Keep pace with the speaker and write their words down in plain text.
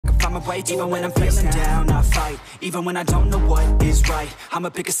weight, even when I'm feeling down, I fight. Even when I don't know what is right, I'ma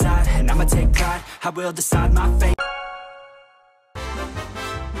pick a side, and I'ma take pride. I will decide my fate.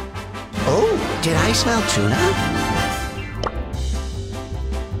 Oh, did I smell tuna?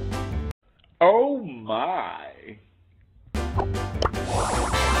 Oh my.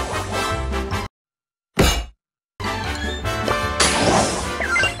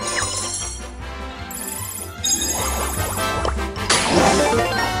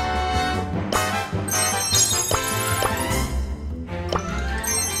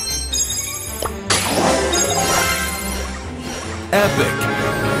 Epic.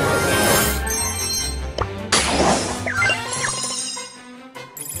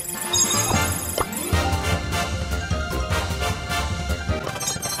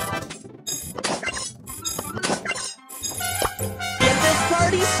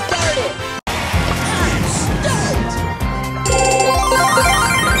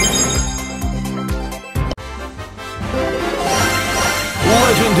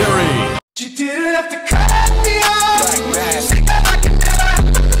 Legendary. You didn't have to cut me off. I can never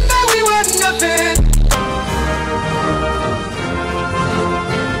know we were nothing.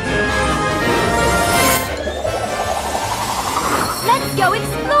 Let's go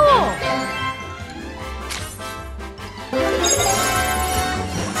explore.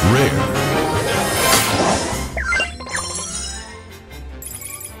 Rare.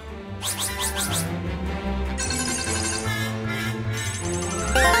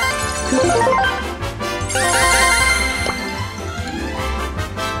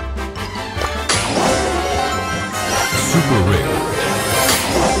 Super rare.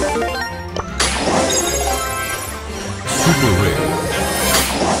 Super rare.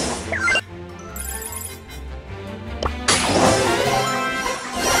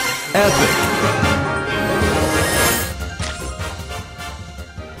 Epic.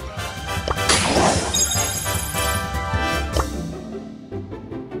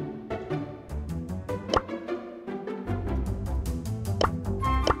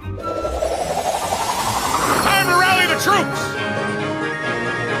 Time to rally the troops!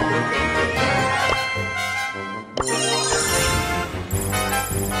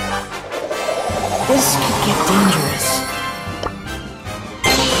 This could get dangerous.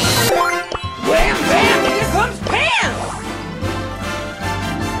 Wham bam! Here comes Pam.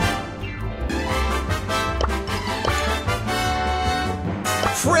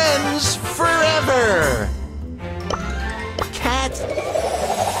 Friends forever! Cat,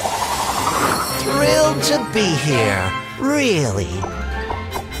 thrilled to be here, really.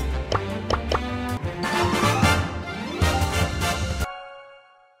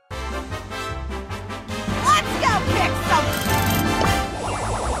 Let's go pick some.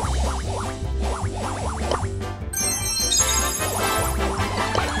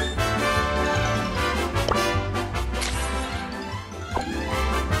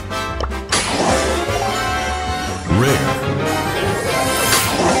 Rare.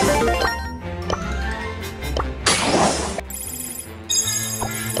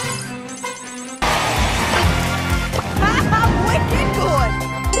 Wicked good.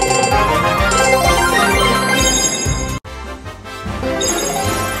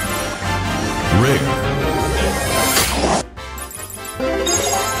 Rare.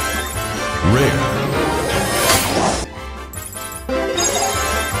 Rare.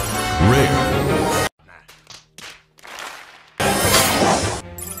 Rare.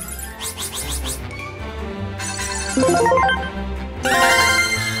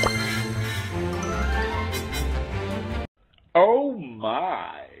 Oh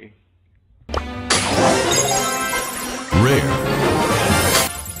my. Rare.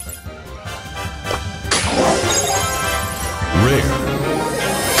 Rare.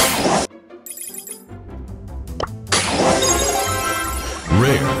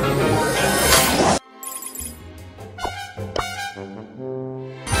 Rare.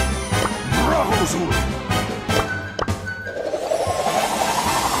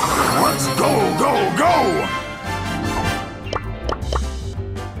 Let's go, go, go!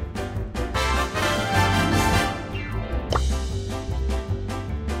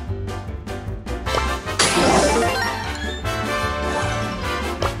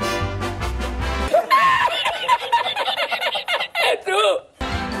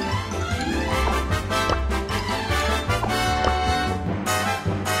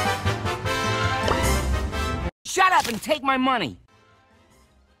 Shut up and take my money.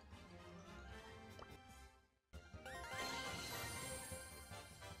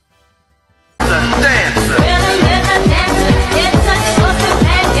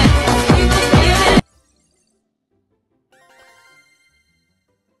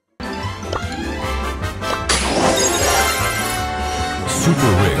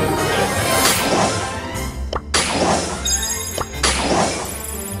 Super rare.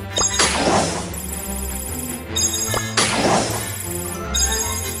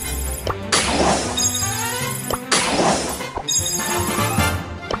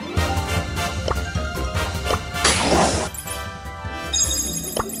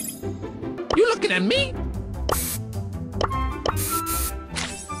 You looking at me?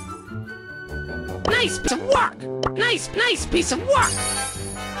 Nice piece of work! Nice piece of work!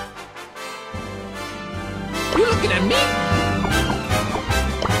 You looking at me?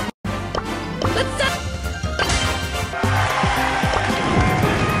 Let's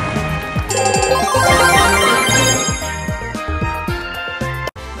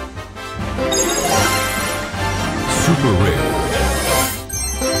Super rare.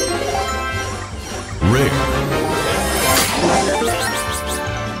 Rare.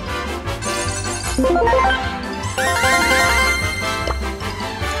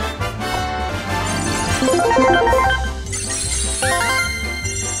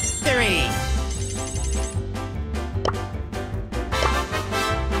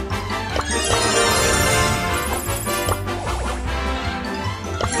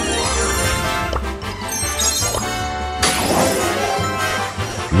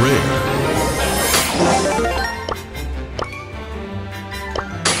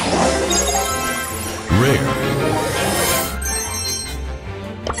 Rare.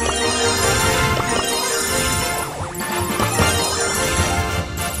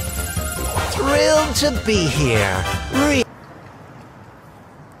 Thrilled to be here. Really.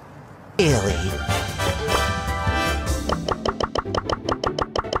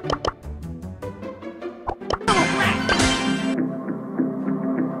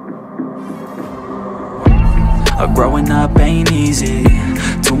 Growing up ain't easy.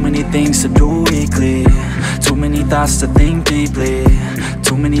 Too many things to do weekly. Too many thoughts to think deeply.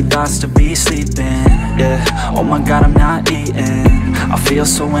 Too many thoughts to be sleeping. Yeah, oh my god, I'm not eating. I feel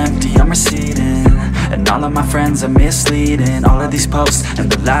so empty, I'm receding. And all of my friends are misleading. All of these posts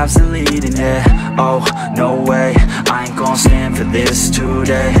and the lives they're leading. Yeah, oh, no way, I ain't gon' stand for this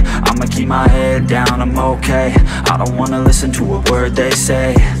today. I'ma keep my head down, I'm okay. I don't wanna listen to a word they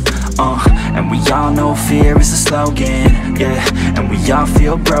say. And we all know fear is a slogan, yeah. And we all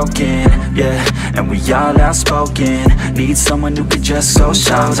feel broken, yeah. And we all outspoken. Need someone who could just go.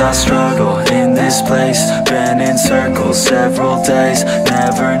 Sometimes I struggle in this place. Been in circles several days,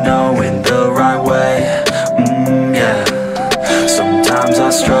 never knowing the right way. Yeah. Sometimes I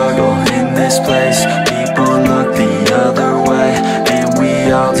struggle in this place. People look the other way, and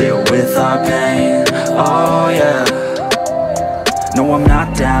we all deal with our pain. Oh yeah. No, I'm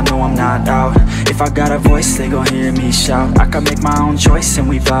not down, no, I'm not out. If I got a voice, they gon' hear me shout. I can make my own choice and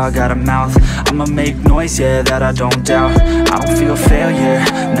we've all got a mouth. I'ma make noise, yeah, that I don't doubt. I don't feel failure,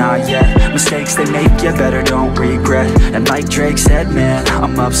 not yet. Mistakes they make, you better don't regret. And like Drake said, man,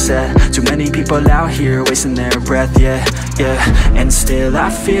 I'm upset. Too many people out here wasting their breath, yeah, yeah. And still I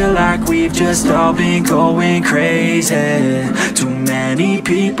feel like we've just all been going crazy. Too many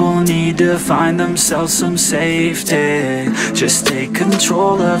people need to find themselves some safety. Just take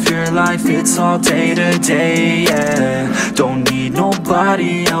control of your life, it's all day to day, yeah. Don't need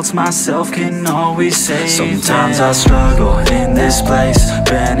nobody else, myself can always save. Sometimes I struggle in this place.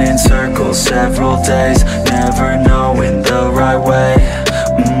 Been in circles several days, never knowing the right way.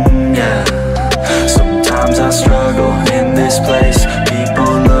 Yeah. Sometimes I struggle in this place.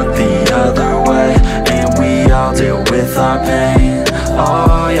 People look the other way, and we all deal with our pain.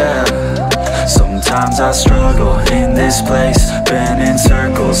 Oh yeah. Sometimes I struggle in this place. Been in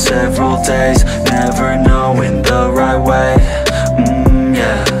circles several days, never knowing the right way.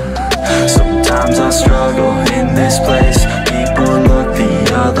 Yeah. Sometimes I struggle in this place. People look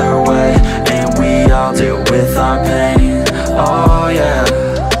the other way, and we all deal with our pain. Oh yeah.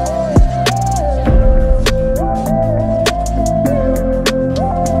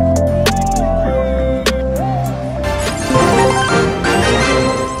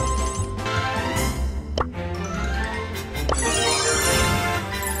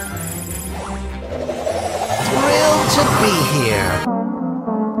 To be here.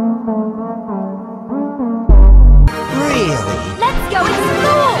 Really? Let's go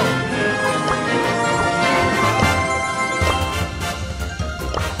explore!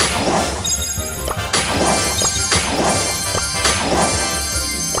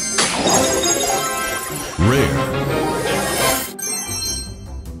 Rare.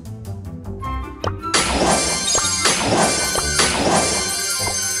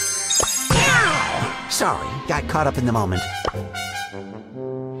 Sorry, got caught up in the moment.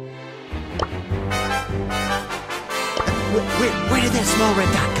 Where did that small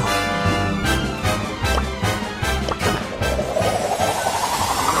red dot go?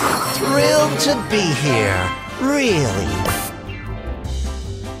 Thrilled to be here. Really.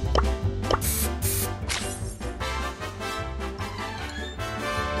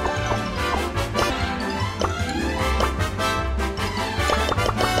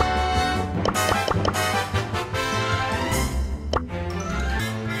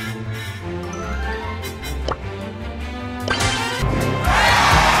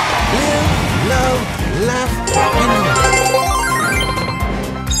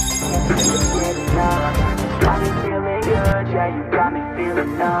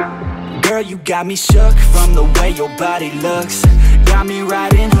 Girl, you got me shook from the way your body looks. Got me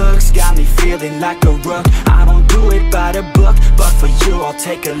riding hooks, got me feeling like a rook. I don't do it by the book, but for you I'll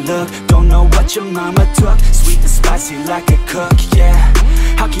take a look. Don't know what your mama took, sweet and spicy like a cook, yeah.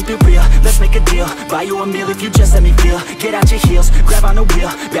 I'll keep it real, let's make a deal. Buy you a meal if you just let me feel. Get out your heels, grab on the wheel.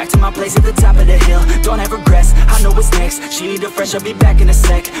 Back to my place at the top of the hill. Don't have regrets, I know what's next. She need a fresh, I'll be back in a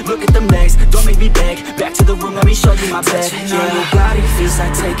sec. Look at them legs, don't make me beg. Back to the room, let me show you my bed. Touching on your body feels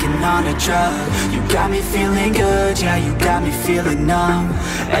like taking on a drug. You got me feeling good, yeah, you got me feeling numb.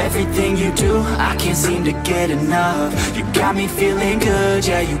 Everything you do, I can't seem to get enough. You got me feeling good,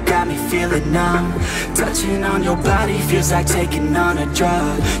 yeah, you got me feeling numb. Touching on your body feels like taking on a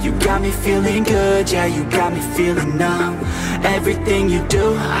drug. You got me feeling good, yeah, you got me feeling numb. Everything you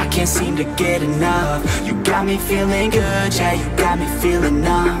do, I can't seem to get enough. You got me feeling good, yeah, you got me feeling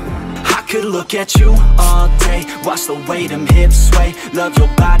numb. I could look at you all day, watch the way them hips sway. Love your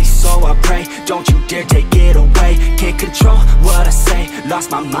body so I pray, don't you dare take it away. Can't control what I say, lost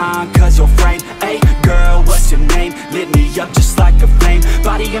my mind cause your frame. Hey girl, what's your name? Lit me up just like a flame.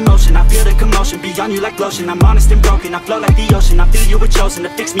 Body in motion, I feel the commotion. Beyond you like lotion, I'm honest and broken. I flow like the ocean, I feel you were chosen. To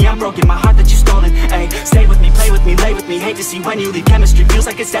fix me, I'm broken, my heart that you stolen. Hey, stay with me, play with me, lay with me. Hate to see when you leave, chemistry feels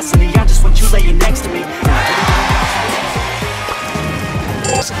like it's destiny. I just want you laying next to me.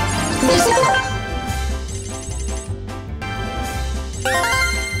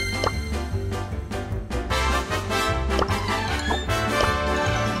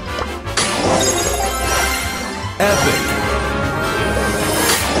 Epic.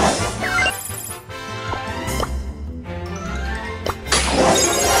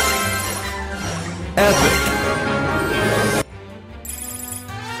 Epic.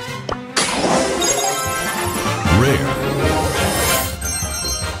 Rare.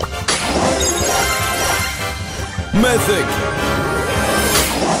 Mythic.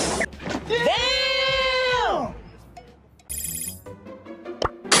 Damn!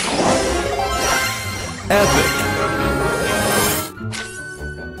 Epic.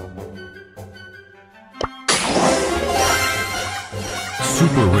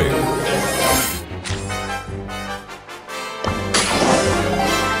 Super rare.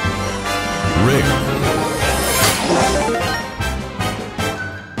 Rare.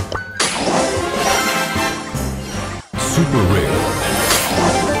 Super rare.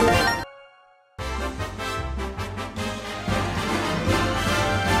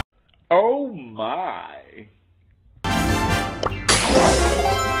 Oh my.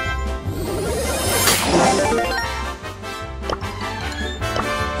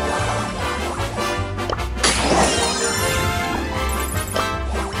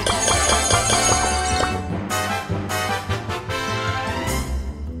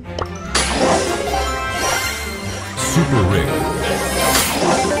 Super rare.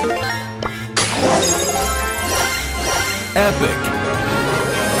 Epic.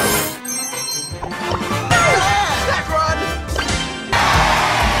 Snack run!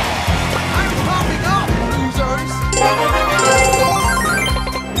 I'm popping up, losers!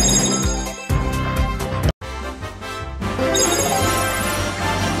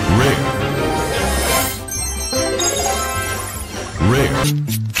 Rare. Rare.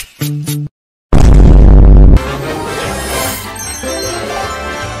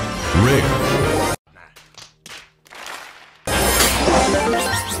 Rare.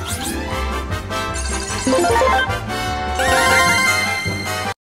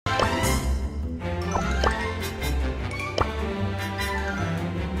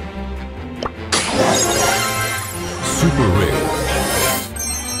 Super rare.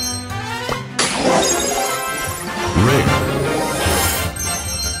 Rare.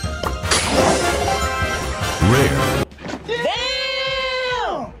 Rare.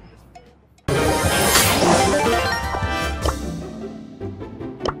 Damn!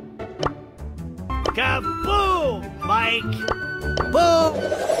 Kaboom, Mike! Boom!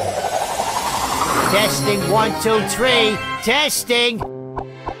 Testing 1, 2, 3. Testing.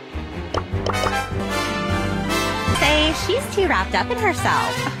 Same say she's too wrapped up in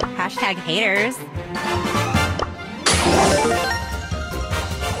herself. Hashtag haters.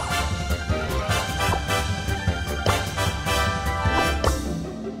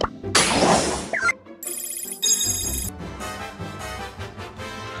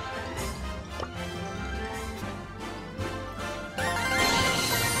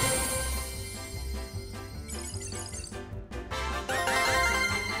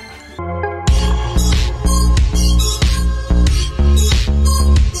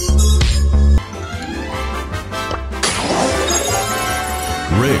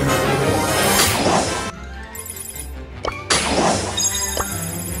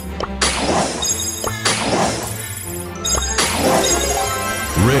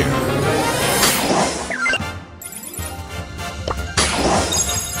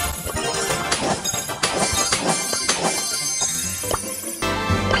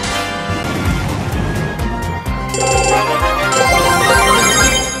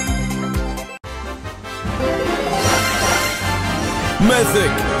 Mythic.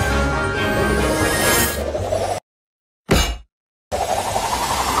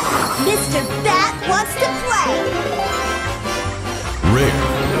 Mr. Bat wants to play. Rare.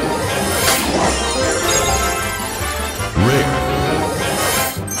 Rare.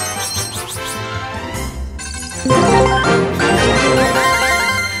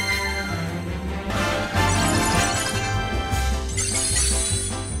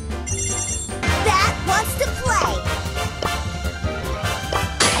 Bat wants to play.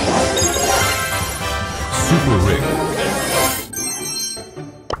 Super rare.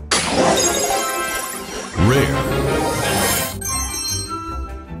 Rare.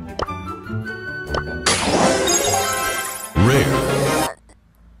 Rare.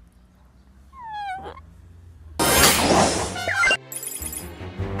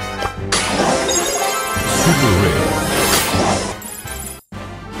 Super rare.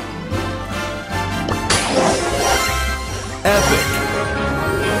 Epic.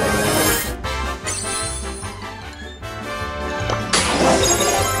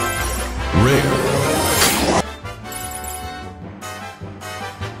 Rare.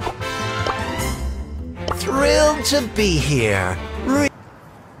 Thrilled to be here.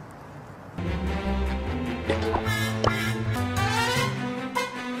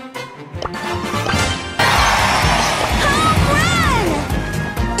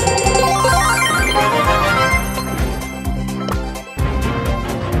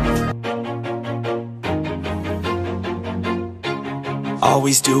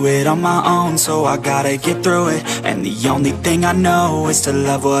 Always do it on my own, so I gotta get through it. And the only thing I know is to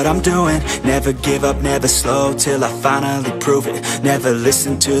love what I'm doing. Never give up, never slow, till I finally prove it. Never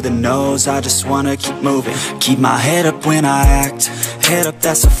listen to the no's, I just wanna keep moving. Keep my head up when I act, head up,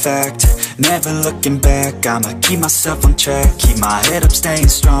 that's a fact. Never looking back, I'ma keep myself on track. Keep my head up, staying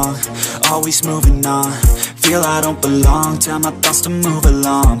strong, always moving on. Feel I don't belong, tell my thoughts to move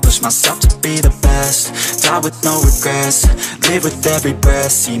along. Push myself to be the best, die with no regrets. Live with every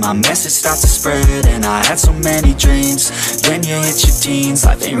breath, see my message start to spread. And I had so many dreams, then you hit your teens.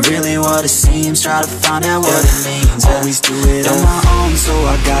 Life ain't really what it seems, try to find out what it means. Always do it on my own, so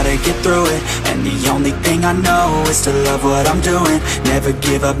I gotta get through it. And the only thing I know is to love what I'm doing. Never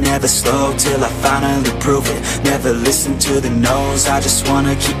give up, never slow, till I finally prove it. Never listen to the no's, I just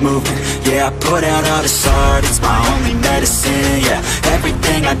wanna keep moving. Yeah, I put out all this art, it's my only medicine. Yeah,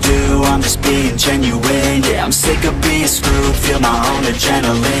 everything I do, I'm just being genuine. Yeah, I'm sick of being screwed, feel my own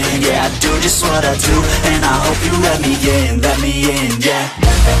adrenaline. Yeah, I do just what I do, and I hope you let me in, yeah.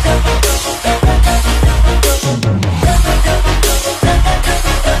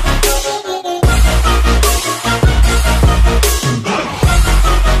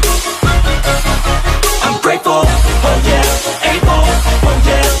 I'm grateful, oh yeah, able, oh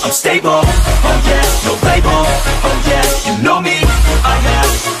yeah, I'm stable, oh yeah, no label, oh yeah, you know me, I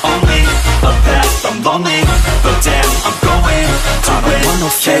have only a path, I'm lonely, but damn, I'm going to win. I don't want no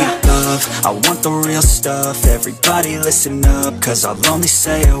fake love, I want the real stuff. Everybody listen up, cause I'll only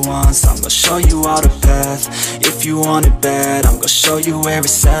say it once. I'm gonna show you all the path, if you want it bad. I'm gonna show you where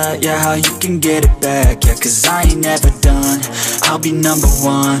it's at, yeah, how you can get it back. Yeah, cause I ain't never done, I'll be number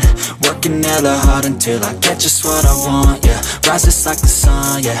one. Working hella hard until I get just what I want, yeah. Rises like the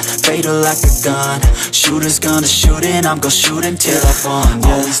sun, yeah, fatal like a gun. Shooter's gonna shoot and I'm gonna shoot until I won,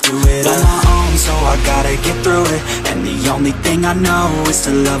 yeah. Always do it on my own, so I gotta get through it. And the only thing I know is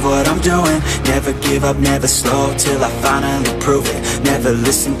to love what I'm doing. Never give up, never slow, till I finally prove it. Never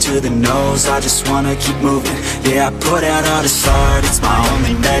listen to the no's, I just wanna keep moving. Yeah, I put out all this art, it's my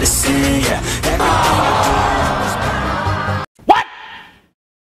only medicine, yeah. Everything I What?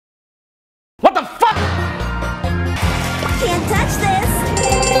 What the fuck? Can't touch this!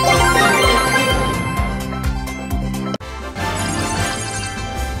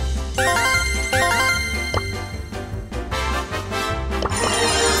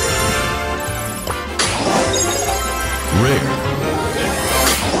 Rare.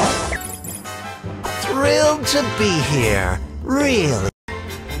 Thrilled to be here. Really.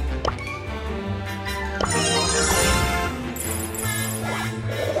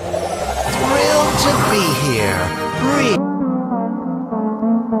 Thrilled to be here. Really.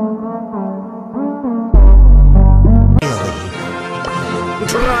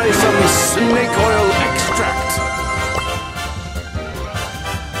 Try some snake oil extract.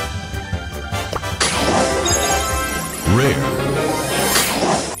 Rare.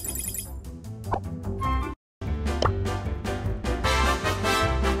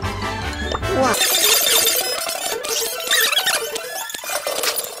 What?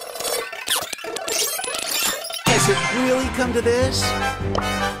 Has it really come to this?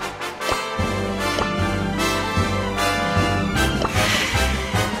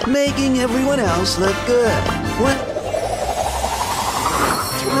 Making everyone else look good. What?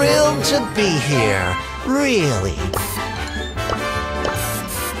 Thrilled to be here. Really.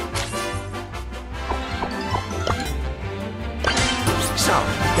 So,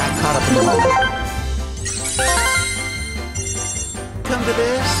 got caught up in the moment. Come to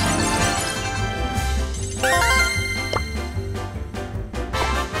this?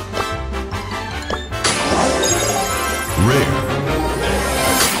 Rare.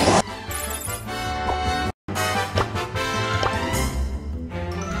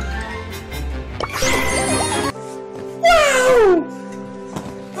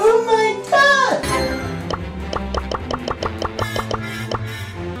 Oh my god!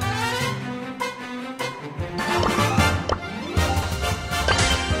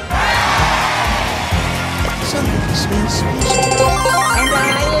 Something smells special. And I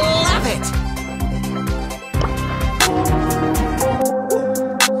love it!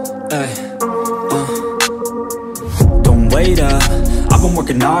 Don't wait up, I've been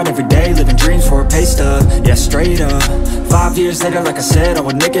working hard every day, living dreams for a pay stub. Yeah, straight up, 5 years later, like I said, I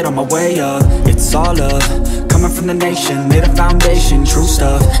would make it on my way up. It's all love, coming from the nation, made a foundation, true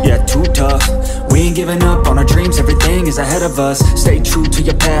stuff. Yeah, too tough, we ain't giving up on our dreams, everything is ahead of us. Stay true to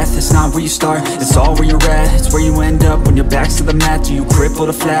your path, it's not where you start, it's all where you're at. It's where you end up when your back's to the mat. Do you cripple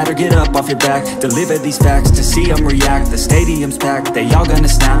to flat or get up off your back? Deliver these facts to see them react. The stadium's packed, they all gonna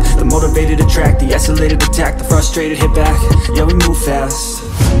snap. The motivated attract, the escalated attack, the frustrated hit back. Yeah, we move fast.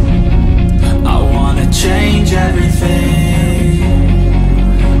 I wanna change everything,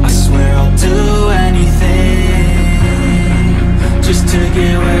 I swear I'll do anything, just to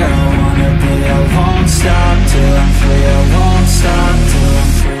get where I wanna be. I won't stop till I'm free, I won't stop till I'm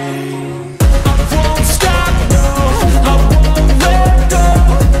free. I won't stop, no, I won't let go,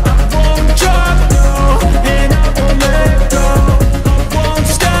 I won't drop, no, and I won't let go. I won't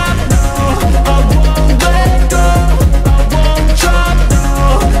stop, no, I won't let go, I won't drop, no,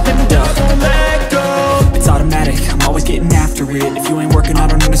 and I won't let go. It's automatic, I'm always getting after it. If you ain't working, I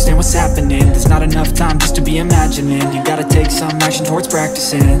don't understand what's happening. There's not enough time just to be imagining. You gotta take some action towards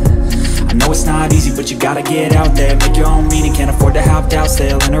practicing. I know it's not easy, but you gotta get out there, make your own meaning, can't afford to have doubts.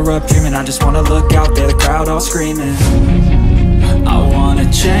 They'll interrupt dreaming, I just wanna look out there, the crowd all screaming. I wanna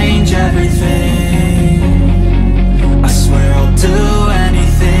change everything, I swear I'll do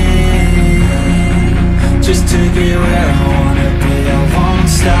anything, just to get where I wanna be. I won't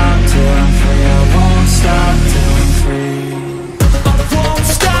stop till I'm free, I won't stop till I'm free. I won't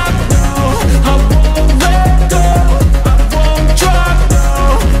stop, no, I won't let go, I won't drop, no,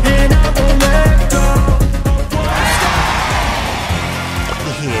 and I won't let go.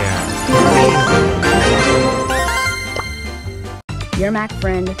 Here. Your Mac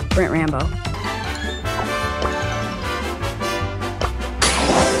friend, Brent Rambo.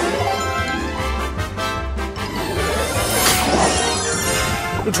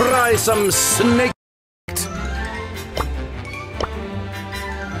 Try some snake.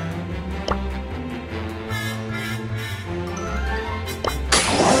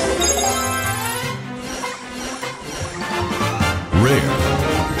 Rare.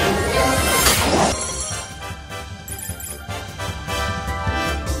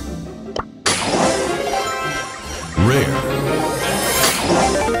 Rare.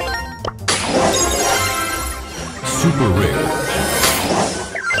 Super rare.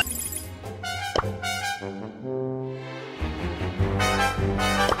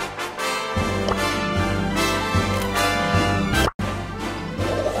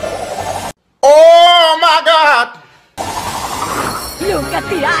 Oh my God! Look at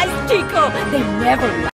the eyes, Chico. They never